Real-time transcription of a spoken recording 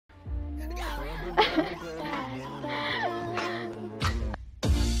Hey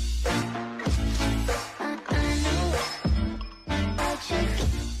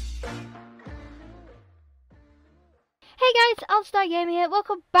guys, LStarGaming here.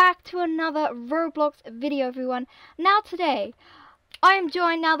 Welcome back to another Roblox video, everyone. Now today, I am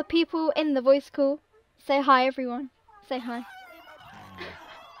joined now the people in the voice call. Say hi, everyone. Say hi.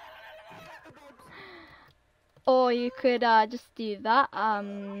 Or you could just do that.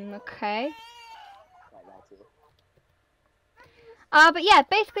 Okay. But yeah,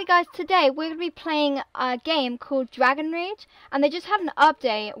 basically guys, today we're going to be playing a game called Dragon Rage. And they just had an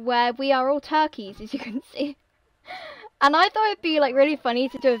update where we are all turkeys, as you can see. And I thought it'd be like really funny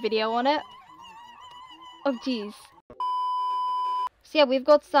to do a video on it. Oh jeez. So yeah, we've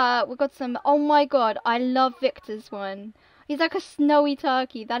got some. Oh my god, I love Victor's one. He's like a snowy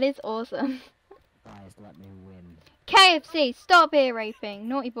turkey. That is awesome. Guys, let me win. KFC, stop ear raping,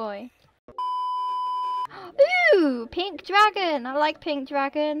 naughty boy. Ooh, pink dragon. I like pink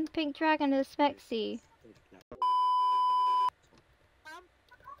dragon. Pink dragon is sexy.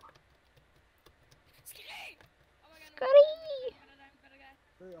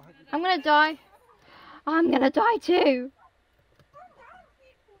 I'm gonna die. I'm gonna die too.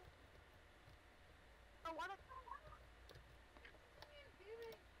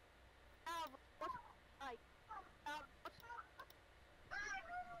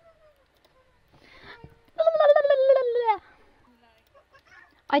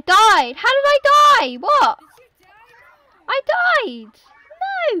 I died. How did I die? What? I died.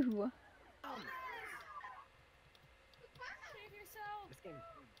 No.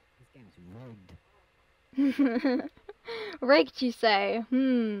 This game's rigged. Rigged, you say?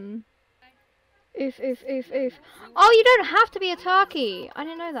 Oof. Oh, you don't have to be a turkey. I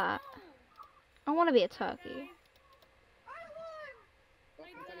didn't know that. I want to be a turkey.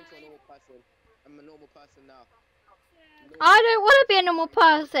 I'm a normal person now. I don't want to be a normal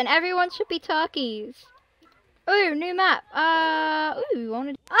person. Everyone should be turkeys. Ooh, new map. Ooh, I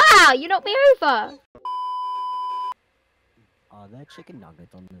wanna... Ah, you knocked me over. Are there chicken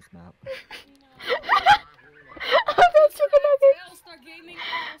nuggets on this map? Are there chicken nuggets? LStarGaming,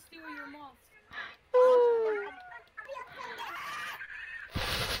 I'll steal your moth.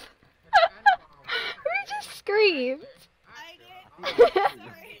 Who just screamed? I did.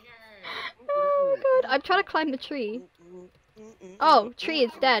 Oh god, I'm trying to climb the tree. Oh, tree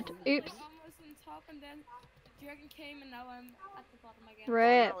is dead. Oops. My mom was on top and then the dragon came and now I'm at the bottom again.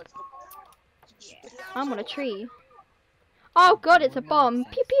 Rip. I'm on a tree. Oh god, it's a bomb.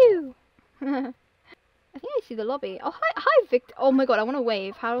 Pew pew. I think I see the lobby. Oh, hi Victor. Oh my god, I want to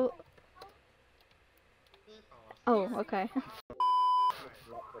wave. How? Oh, okay.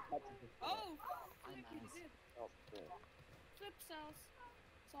 Oh, flip sauce.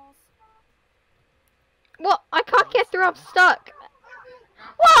 What? I can't get through. I'm stuck.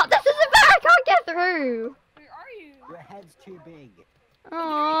 What? This isn't fair. I can't get through. Where are you? Your head's too big.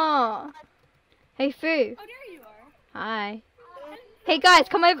 Oh. Hey Fu. Oh, there you are. Hi. Hey guys,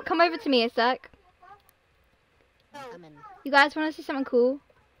 come over to me a sec. You guys want to see something cool?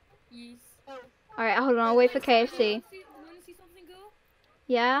 Yes. Alright, hold on, I'll wait for KFC. You wanna see something cool?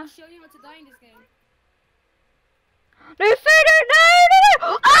 Yeah? I'll show you how to die in this game. No, Fu,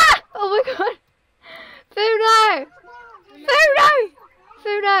 no! Ah! Oh my god! Fu, no!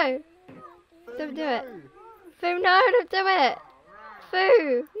 Fu, no! Don't do it. Fu, no, don't do it!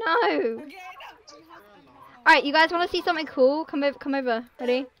 Fu, no! Alright, you guys want to see something cool? Come over.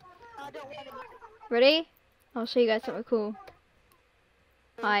 Ready? Ready? I'll show you guys something cool.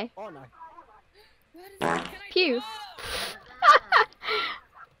 Hi. Oh no. Pew.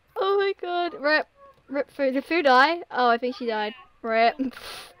 Oh my god. Rip Fu. Did Fu die? Oh, I think she died. Rip.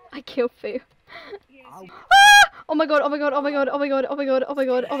 I killed Fu. Ah! Oh my god,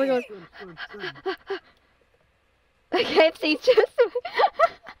 KFC's just...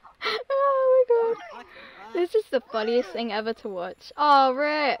 Oh my god. This is the funniest thing ever to watch. Oh,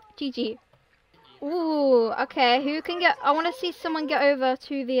 rip. GG. Ooh, okay. Who can get... I want to see someone get over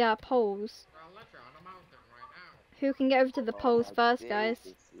to the poles. Who can get over to the poles first,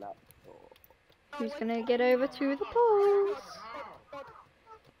 guys? Who's gonna get over to the poles?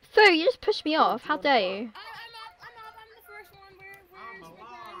 So, you just pushed me off. How dare you? I'm the first one. Where's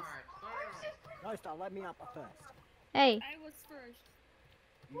the guys? No, let me up first. Hey, I was first.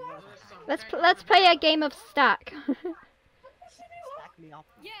 let's play a game of stack. Stack me up.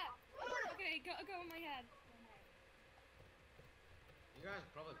 Yeah. Okay, go on my head. You guys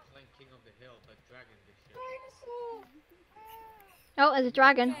are probably playing King of the Hill, but Dragon this shit. Oh, there's a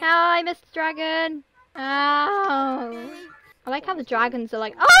dragon. Hi, Mr. Dragon. Ow. I like how the dragons are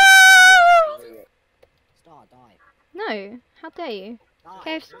like, oh! No, how dare you? Die.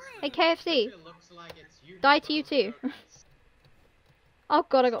 KFC. Hey, KFC. It looks like it's you Die to you too. Oh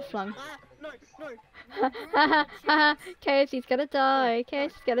god, I got flung. Ah, no, no. Haha, haha. KFC's gonna die.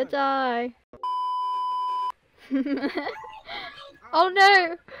 KFC's gonna die. Oh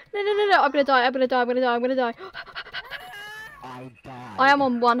no! No, no, no, no! I'm gonna die. I'm gonna die. I'm gonna die. I'm gonna die. I died. I am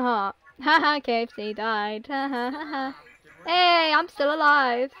on 1 heart. Haha, KFC died. Haha, haha. Hey, I'm still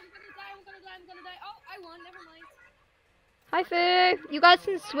alive. I'm gonna die. Oh, I won, never mind. Hi, Foo. You guys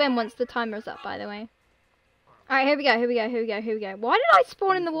can swim once the timer's up, by the way. Alright, here we go. Here we go. Here we go. Here we go. Why did I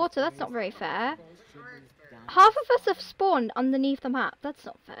spawn in the water? That's not very fair. Half of us have spawned underneath the map. That's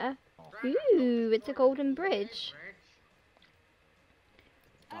not fair. Ooh, it's a golden bridge.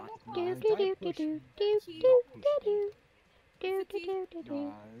 I will Do cross. do do do do do do do do do do do do.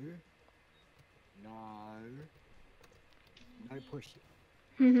 No. No. No pushing.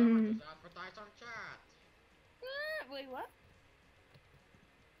 Someone just advertised on chat. Wait, what?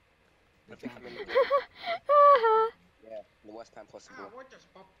 Yeah, the worst time possible. Ah, what just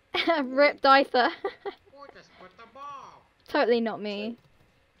pop? Rip Dyther. What just put the bomb? Totally not me.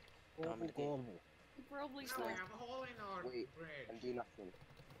 Gobble, gobble. Probably Now so. we have a hole in our Wait, bridge. and do nothing.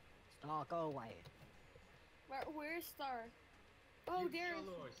 Star, go away. Where's Star? Oh, You there.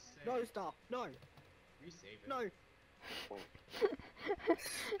 fellows say- No, Star. No. We save it. No.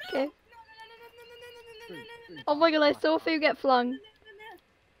 Okay. No. Oh my god, I saw Foo get flung.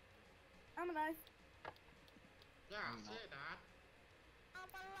 I'm alive. Yeah, say that.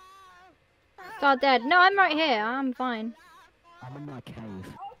 Star dead. No, I'm right here. I'm fine. I'm in my cave.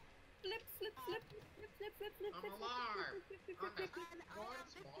 Flip. I'm alive. On that one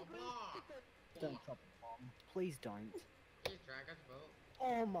small block. Don't drop a bomb. Please don't. These dragons will.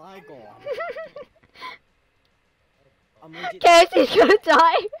 Oh my god. I'm legit. KFC's gonna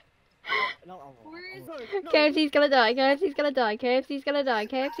die. No, I won't. Where is I won't. it? No, KFC's gonna die. KFC's gonna die. KFC's gonna die.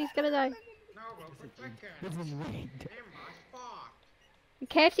 KFC's gonna die. No, we'll protect This it. is rigged. In my spot.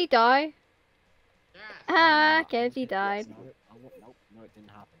 KFC die. Yes. Ah, KFC died. No, I won't. Nope. No, it didn't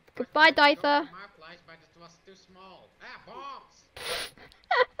happen. Goodbye, Dyther. Dyther. My place, but it was too small. Ah, bombs.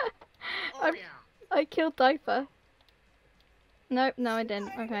 Oh I'm- yeah. I killed Dyther. Nope, no I didn't.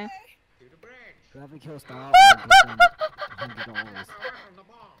 Okay. To the bridge. Whoever kills Star, I'll give them $100. Get away from the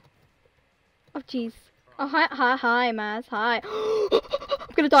bomb. Oh jeez. Oh hi, Maz. Hi.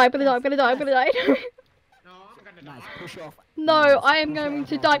 I'm gonna die. I'm gonna die. I'm gonna die. I'm gonna die. No, I'm gonna Nice, die. push off. No, I am Push going off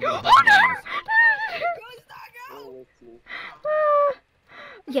to and die. I'll Oh give you $100. Go away, team. no!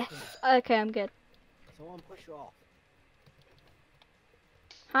 Yes. Okay, I'm good. Someone push her off.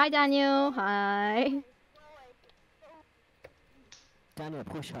 Hi, Daniel. Hi. Daniel,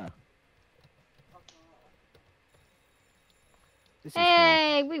 push her. This is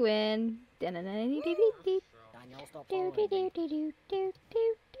Hey, we win. Daniel, stop Do following do me. do do do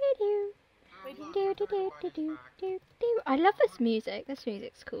do do do. I'm Do locked, do do everybody's do back. do do. I love this music. This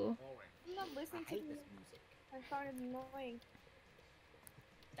music's cool. I'm not I listening to hate you. this music. I found it annoying.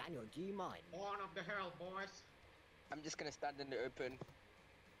 Daniel, do you mind? On up the hill, boys. I'm just gonna stand in the open.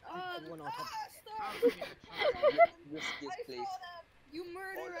 everyone on top. I'll Stop! give you the chance. Risk this, I please. saw that! You Oh,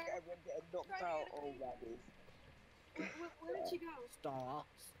 murderer! look, everyone getting knocked out. Oh, that is. Where did she go? Star,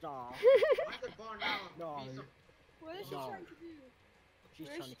 Star. I could burn down a No. piece of. What is she No. trying to do? She's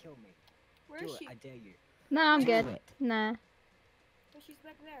Where is trying to she? kill me. Where Do is it, she? I dare you. No, I'm Do good. it. Nah. Oh, she's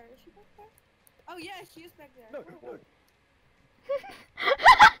back there. Is she back there? Oh yeah, she is back there. No, Where- no.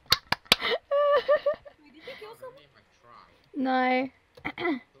 Wait, did you kill I someone? don't even try. No.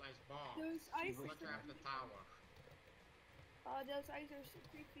 Place bomb. Those eyes are Look so at the creepy. tower. Oh, those eyes are so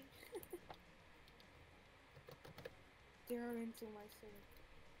creepy. They're into my soul.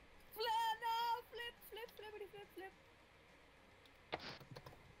 Flip! No! Flip! Flippity flip!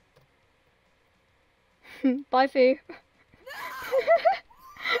 Bye, Foo. I'm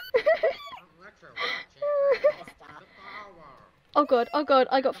retro watching. The tower. Oh god, oh god,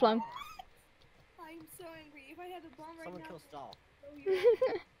 I got flung. I'm so angry. If I had a bomb right Someone now, kill Star. oh, you in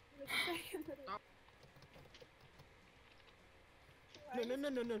a second. No, no, no,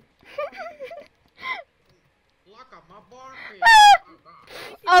 no, no. Look at my barn pit. Ah! Oh god.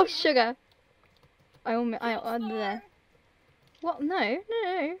 Oh, sugar. I'm Star! there. What? No, no,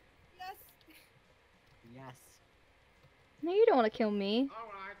 no. Yes. Yes. No, you don't want to kill me.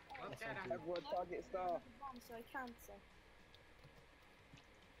 Alright, let's Yes, get I it. do. Everyone target Star. Bomb, so I can't. So.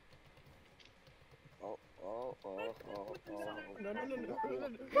 Oh. No, no, no, no, no, no.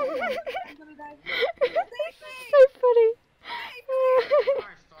 I'm gonna die. So funny.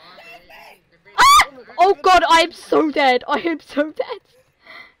 Nice, Star. Ah! Oh god, I am so dead. I am so dead.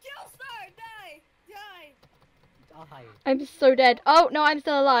 Kill Star! Die! Die! Hi. I'm so dead. Oh, no, I'm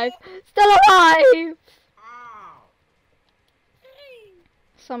still alive. Still alive! Ow! Hey!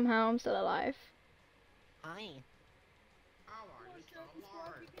 Somehow I'm still alive. Hi. How are Come on, you still Turkey Squad,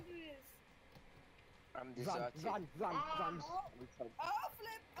 alive? you can do this. I'm Run, deserted. run, run, run. Oh,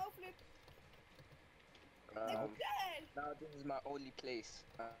 flip! Oh, flip! I'm dead! Now this is my only place.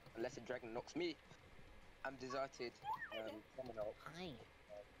 Unless a dragon knocks me, I'm deserted. Someone help. Hi.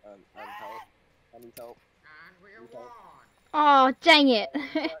 Help. I need help. And we Okay. won! Oh, dang it. I'm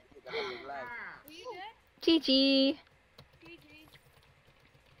alive. Are you dead? GG. GG.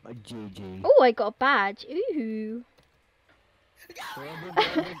 A JJ. Oh, I got a badge. Ooh.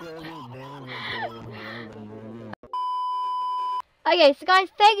 Okay, so guys,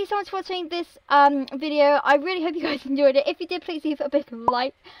 thank you so much for watching this video. I really hope you guys enjoyed it. If you did, please leave a big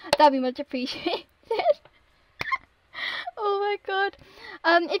like. That'd be much appreciated. Oh my god.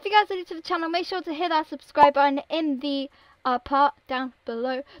 If you guys are new to the channel, make sure to hit that subscribe button in the part down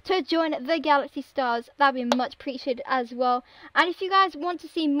below to join the Galaxy Stars. That'd be much appreciated as well. And if you guys want to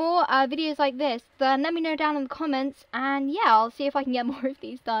see more videos like this, then let me know down in the comments, and yeah, I'll see if I can get more of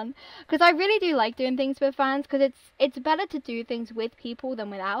these done, because I really do like doing things with fans, because it's better to do things with people than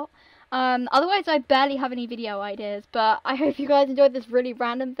without. Otherwise I barely have any video ideas, but I hope you guys enjoyed this really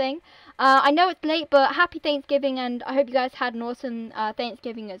random thing. I know it's late, but happy Thanksgiving, and I hope you guys had an awesome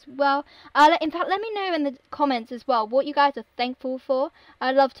Thanksgiving as well. In fact, let me know in the comments as well what you guys are thankful for.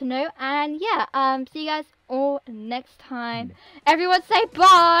 I'd love to know. And yeah, see you guys all next time. Everyone say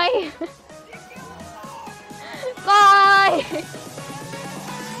bye! Bye!